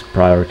FedEx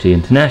Priority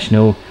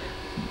International,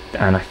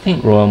 and I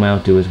think Royal Mail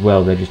do as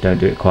well, they just don't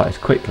do it quite as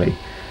quickly,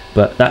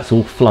 but that's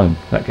all flown.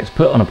 That gets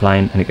put on a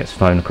plane and it gets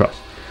flown across.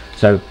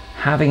 So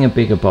having a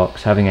bigger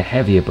box, having a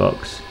heavier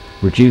box,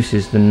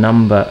 reduces the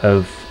number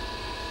of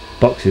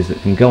boxes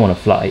that can go on a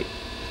flight.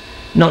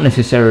 Not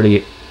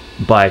necessarily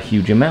by a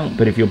huge amount,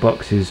 but if your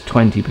box is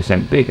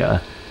 20%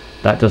 bigger,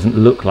 that doesn't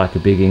look like a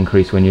big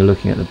increase when you're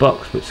looking at the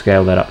box, but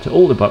scale that up to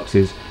all the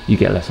boxes, you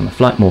get less on the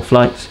flight, more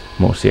flights,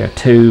 more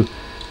CO2.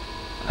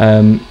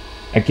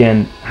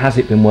 Again, has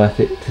it been worth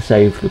it to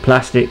save the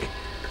plastic?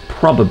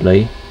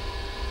 Probably,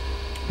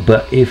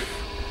 but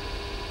if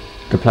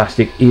the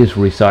plastic is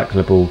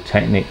recyclable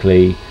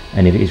technically,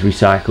 and if it is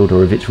recycled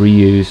or if it's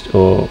reused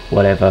or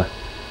whatever,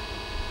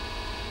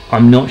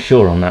 I'm not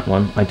sure on that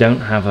one. I don't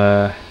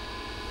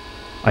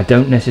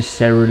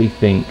necessarily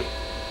think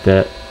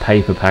that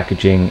paper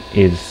packaging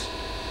is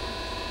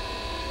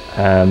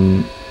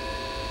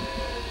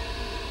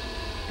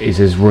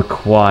as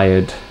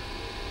required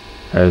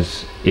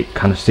as it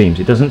kind of seems.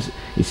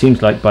 It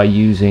seems like by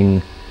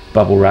using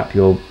bubble wrap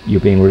you're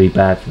being really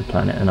bad for the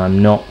planet, and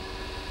I'm not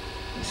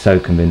so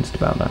convinced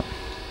about that.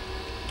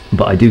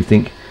 But I do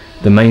think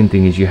the main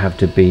thing is you have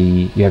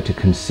to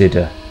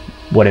consider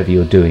whatever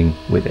you're doing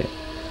with it.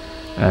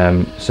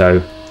 So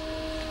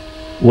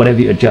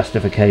whatever your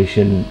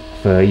justification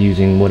for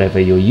using whatever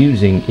you're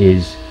using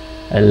is,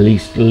 at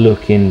least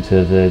look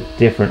into the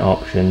different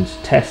options,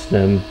 test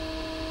them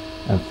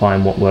and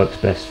find what works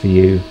best for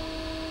you.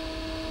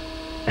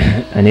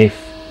 And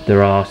if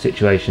there are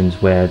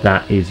situations where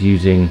that is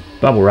using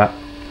bubble wrap,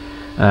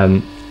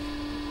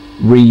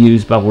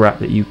 reuse bubble wrap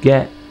that you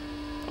get,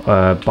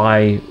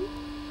 buy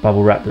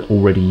bubble wrap that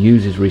already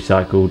uses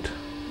recycled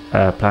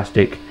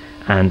plastic,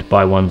 and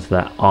buy ones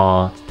that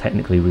are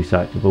technically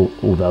recyclable,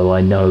 although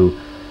I know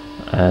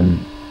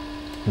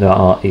there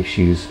are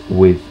issues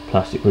with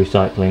plastic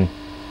recycling,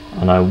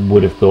 and I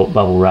would have thought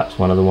bubble wrap's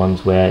one of the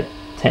ones where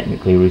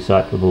technically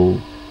recyclable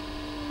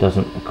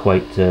doesn't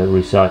equate to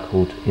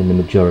recycled in the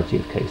majority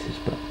of cases.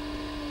 But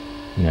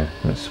you know,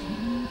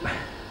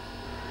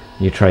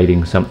 you're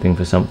trading something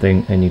for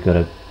something, and you've got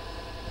to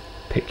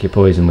pick your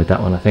poison with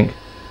that one, I think.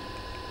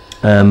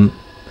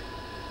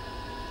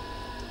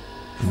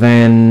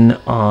 Then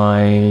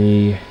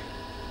I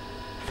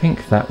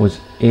think that was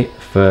it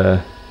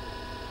for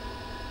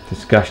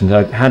discussions.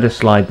 I had a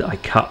slide that I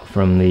cut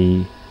from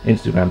the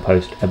Instagram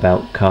post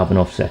about carbon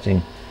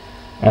offsetting,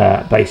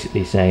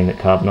 basically saying that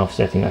carbon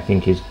offsetting I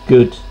think is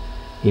good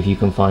if you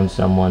can find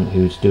someone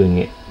who's doing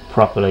it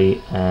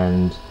properly,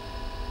 and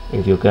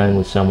if you're going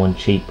with someone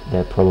cheap,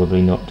 they're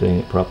probably not doing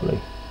it properly.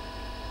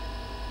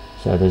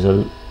 So there's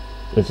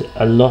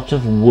a lot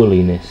of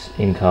woolliness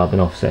in carbon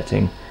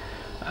offsetting.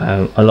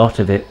 A lot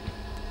of it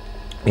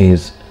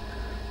is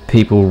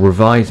people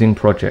revising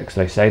projects.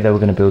 They say they were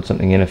going to build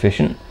something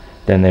inefficient,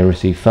 then they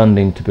receive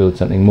funding to build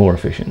something more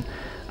efficient,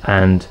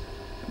 and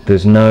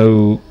there's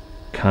no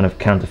kind of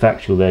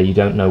counterfactual there. You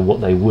don't know what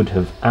they would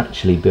have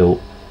actually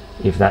built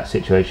if that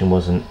situation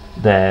wasn't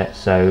there.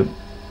 So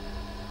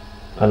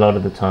a lot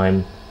of the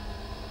time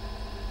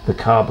the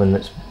carbon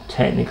that's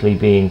technically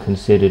being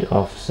considered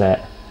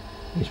offset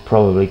is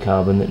probably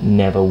carbon that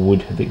never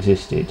would have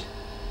existed,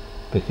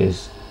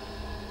 because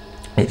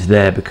it's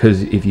there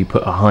because if you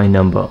put a high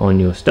number on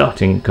your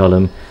starting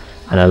column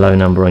and a low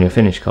number on your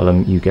finish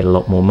column, you get a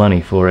lot more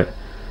money for it.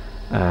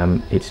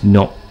 It's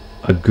not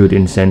a good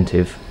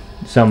incentive.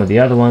 Some of the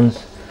other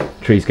ones,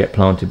 trees get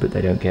planted but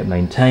they don't get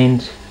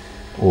maintained,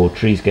 or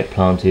trees get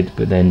planted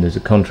but then there's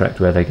a contract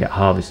where they get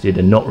harvested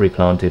and not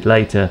replanted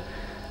later,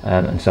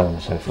 and so on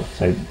and so forth.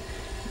 So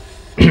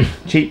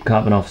cheap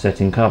carbon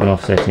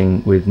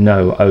offsetting with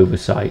no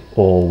oversight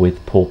or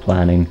with poor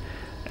planning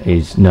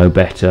is no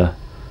better,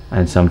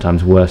 and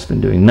sometimes worse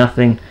than doing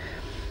nothing.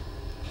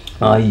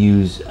 I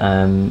use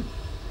a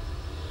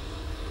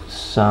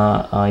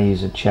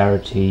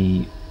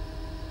charity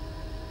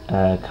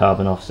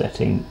carbon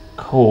offsetting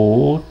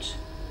called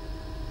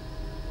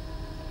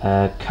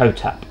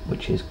COTAP,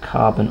 which is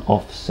Carbon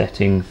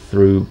Offsetting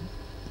Through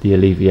the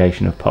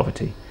Alleviation of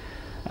Poverty,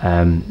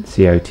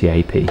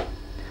 COTAP.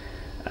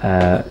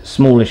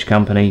 Smallish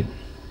company.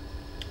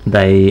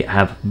 They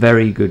have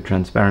very good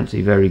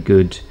transparency, very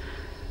good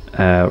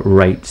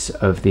rates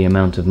of the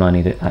amount of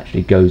money that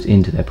actually goes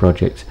into their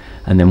projects,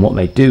 and then what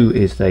they do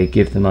is they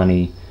give the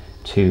money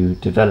to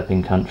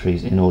developing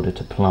countries in order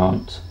to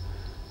plant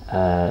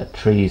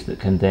trees that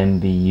can then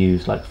be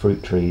used, like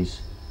fruit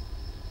trees,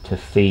 to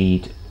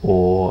feed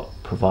or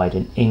provide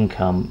an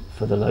income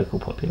for the local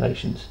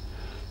populations.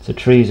 So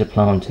trees are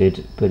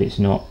planted, but it's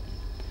not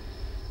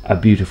a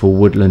beautiful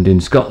woodland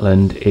in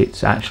Scotland,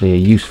 it's actually a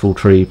useful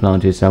tree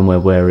planted somewhere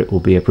where it will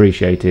be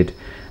appreciated.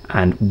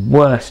 And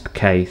worst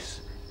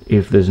case,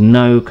 if there's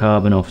no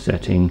carbon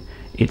offsetting,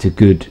 it's a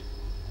good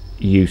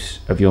use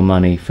of your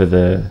money for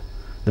the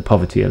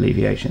poverty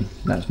alleviation.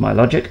 That's my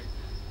logic.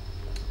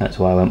 That's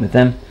why I went with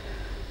them.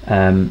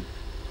 A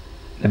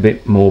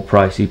bit more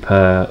pricey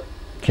per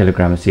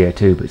kilogram of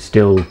CO2, but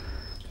still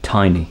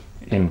tiny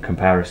in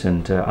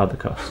comparison to other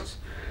costs.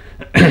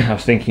 I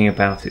was thinking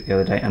about it the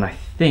other day, and I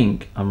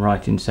think I'm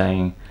right in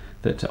saying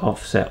that to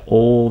offset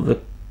all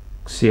the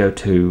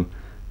CO2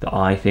 that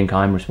I think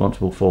I'm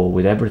responsible for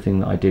with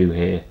everything that I do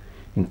here,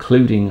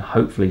 including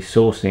hopefully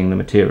sourcing the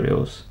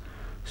materials,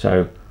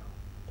 so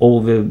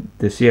all the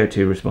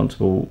CO2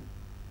 responsible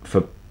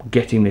for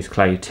getting this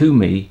clay to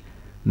me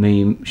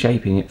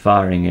shaping it,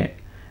 firing it,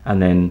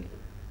 and then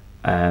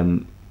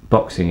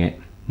boxing it,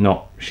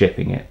 not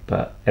shipping it,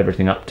 but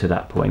everything up to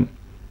that point,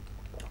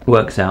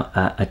 works out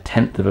at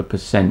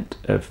 0.1%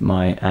 of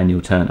my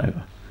annual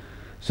turnover.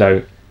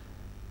 So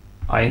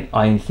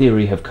I in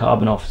theory have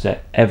carbon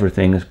offset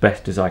everything as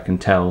best as I can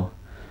tell,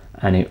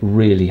 and it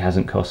really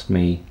hasn't cost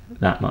me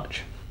that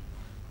much,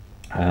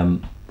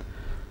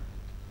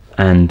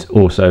 and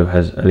also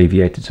has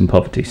alleviated some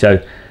poverty.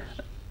 So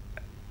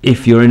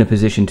if you're in a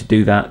position to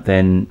do that,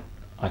 then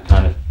I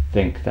kind of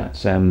think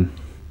that's a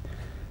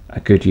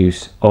good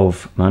use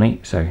of money.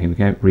 So here we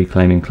go,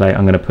 reclaiming clay.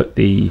 I'm going to put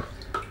the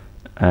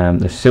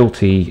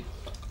silty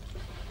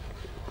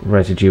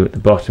residue at the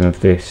bottom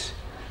of this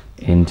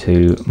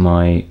into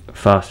my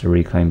faster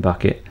reclaim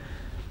bucket,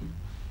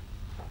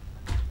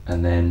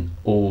 and then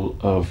all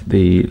of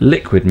the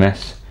liquid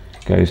mess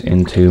goes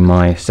into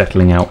my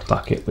settling out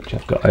bucket, which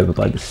I've got over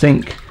by the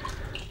sink.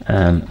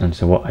 And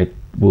so what I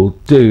will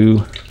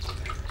do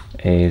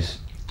is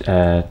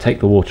take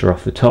the water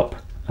off the top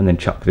and then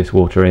chuck this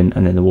water in,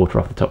 and then the water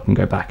off the top can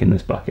go back in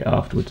this bucket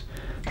afterwards.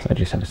 So I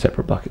just have a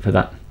separate bucket for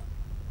that.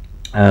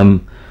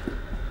 And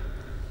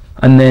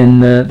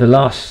then the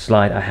last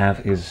slide I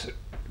have is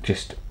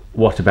just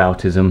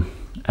whataboutism,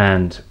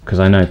 and because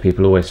I know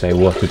people always say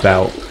what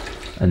about,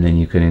 and then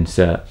you can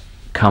insert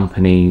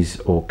companies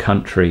or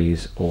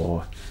countries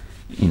or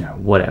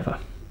whatever.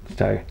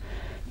 So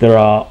there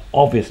are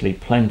obviously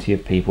plenty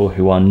of people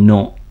who are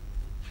not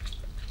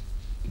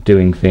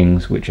doing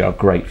things which are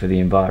great for the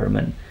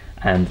environment,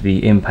 and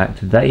the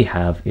impact they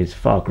have is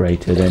far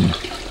greater than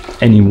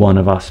any one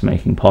of us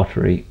making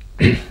pottery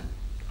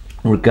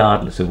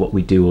regardless of what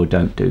we do or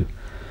don't do.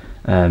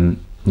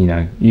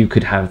 You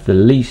could have the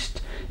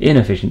least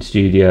efficient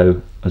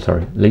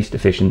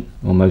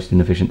or most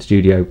inefficient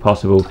studio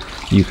possible.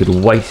 You could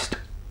waste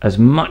as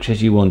much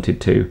as you wanted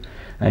to,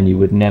 and you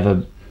would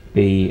never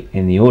be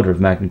in the order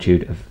of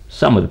magnitude of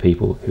some of the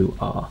people who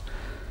are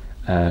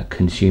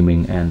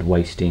consuming and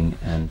wasting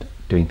and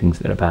doing things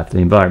that are bad for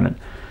the environment.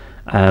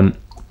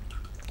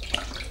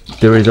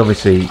 There is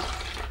obviously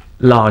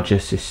larger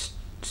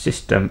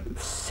systemic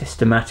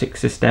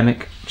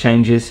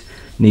changes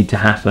need to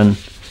happen.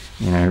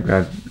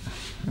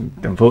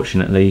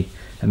 Unfortunately,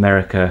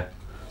 America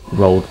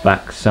rolled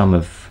back some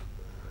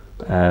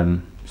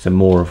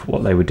more of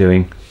what they were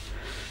doing,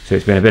 so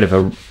it's been a bit of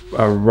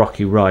a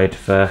rocky ride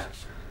for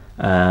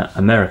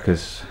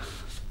America's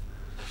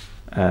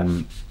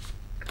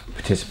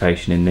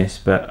participation in this,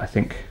 but I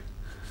think,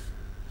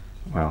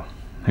 well,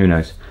 who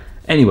knows.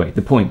 Anyway,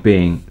 the point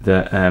being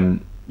that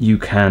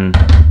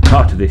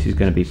part of this is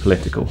going to be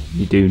political.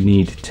 You do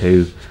need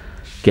to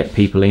get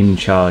people in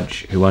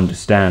charge who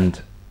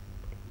understand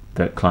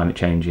that climate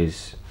change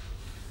is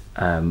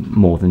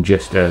more than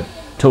just a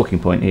talking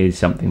point. It is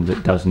something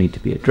that does need to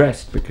be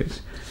addressed,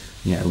 because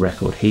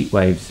record heat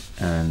waves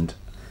and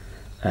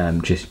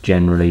just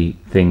generally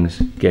things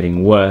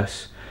getting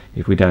worse.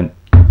 If we don't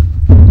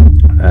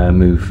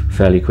move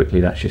fairly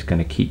quickly, that's just going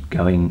to keep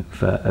going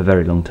for a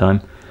very long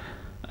time.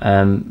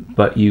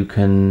 But you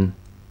can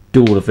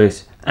do all of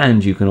this,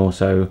 and you can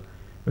also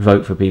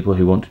vote for people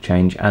who want to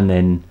change and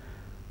then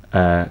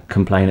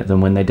complain at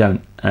them when they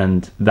don't,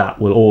 and that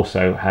will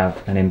also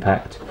have an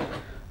impact,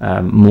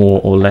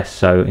 more or less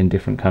so in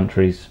different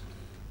countries.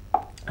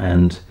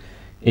 And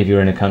if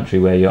you're in a country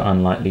where you're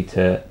unlikely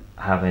to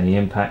have any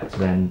impact,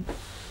 then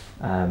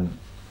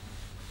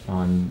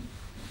I'm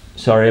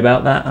sorry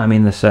about that. I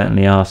mean, there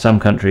certainly are some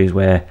countries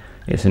where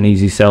it's an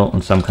easy sell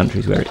and some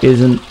countries where it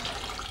isn't,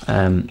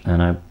 and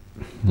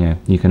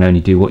you can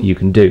only do what you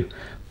can do.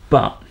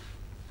 But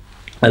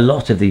a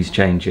lot of these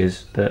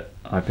changes that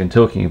I've been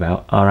talking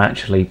about are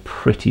actually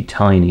pretty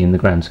tiny in the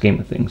grand scheme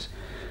of things.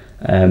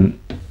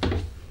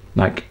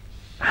 Like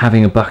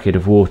having a bucket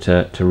of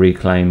water to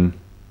reclaim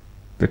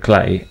the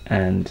clay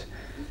and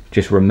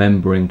just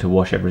remembering to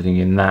wash everything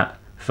in that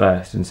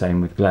first, and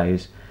same with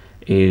glaze,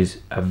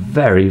 is a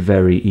very,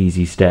 very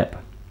easy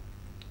step,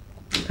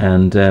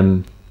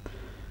 and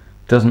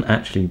doesn't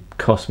actually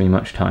cost me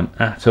much time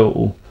at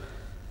all.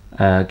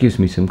 Gives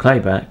me some clay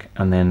back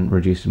and then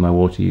reduces my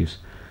water use.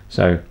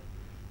 So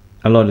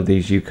a lot of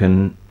these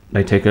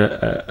they take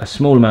a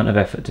small amount of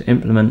effort to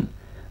implement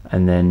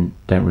and then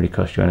don't really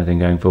cost you anything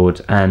going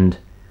forwards. And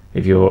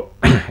if you're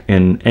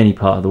in any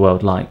part of the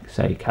world, like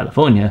say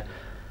California,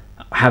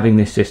 having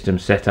this system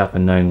set up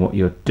and knowing what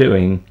you're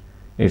doing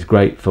is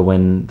great for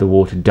when the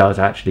water does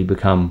actually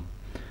become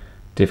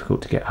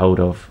difficult to get hold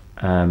of.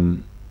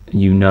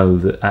 You know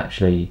that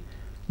actually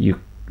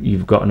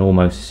you've got an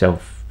almost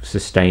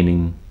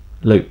self-sustaining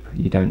loop.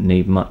 You don't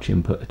need much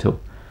input at all.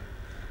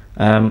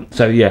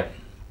 So yeah,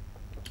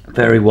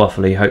 very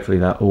waffly. Hopefully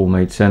that all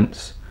made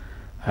sense.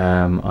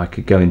 I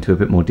could go into a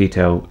bit more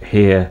detail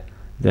here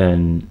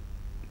than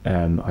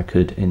I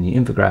could in the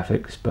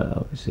infographics, but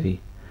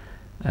obviously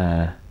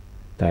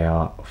they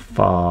are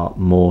far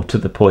more to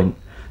the point.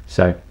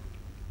 So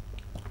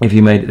if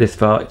you made it this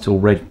far, it's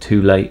already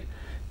too late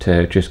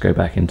to just go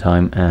back in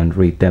time and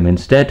read them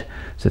instead.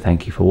 So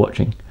thank you for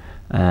watching,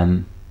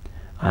 and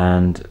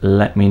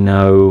let me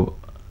know,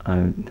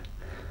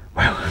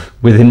 well,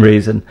 within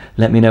reason,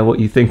 let me know what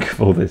you think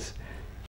of all this.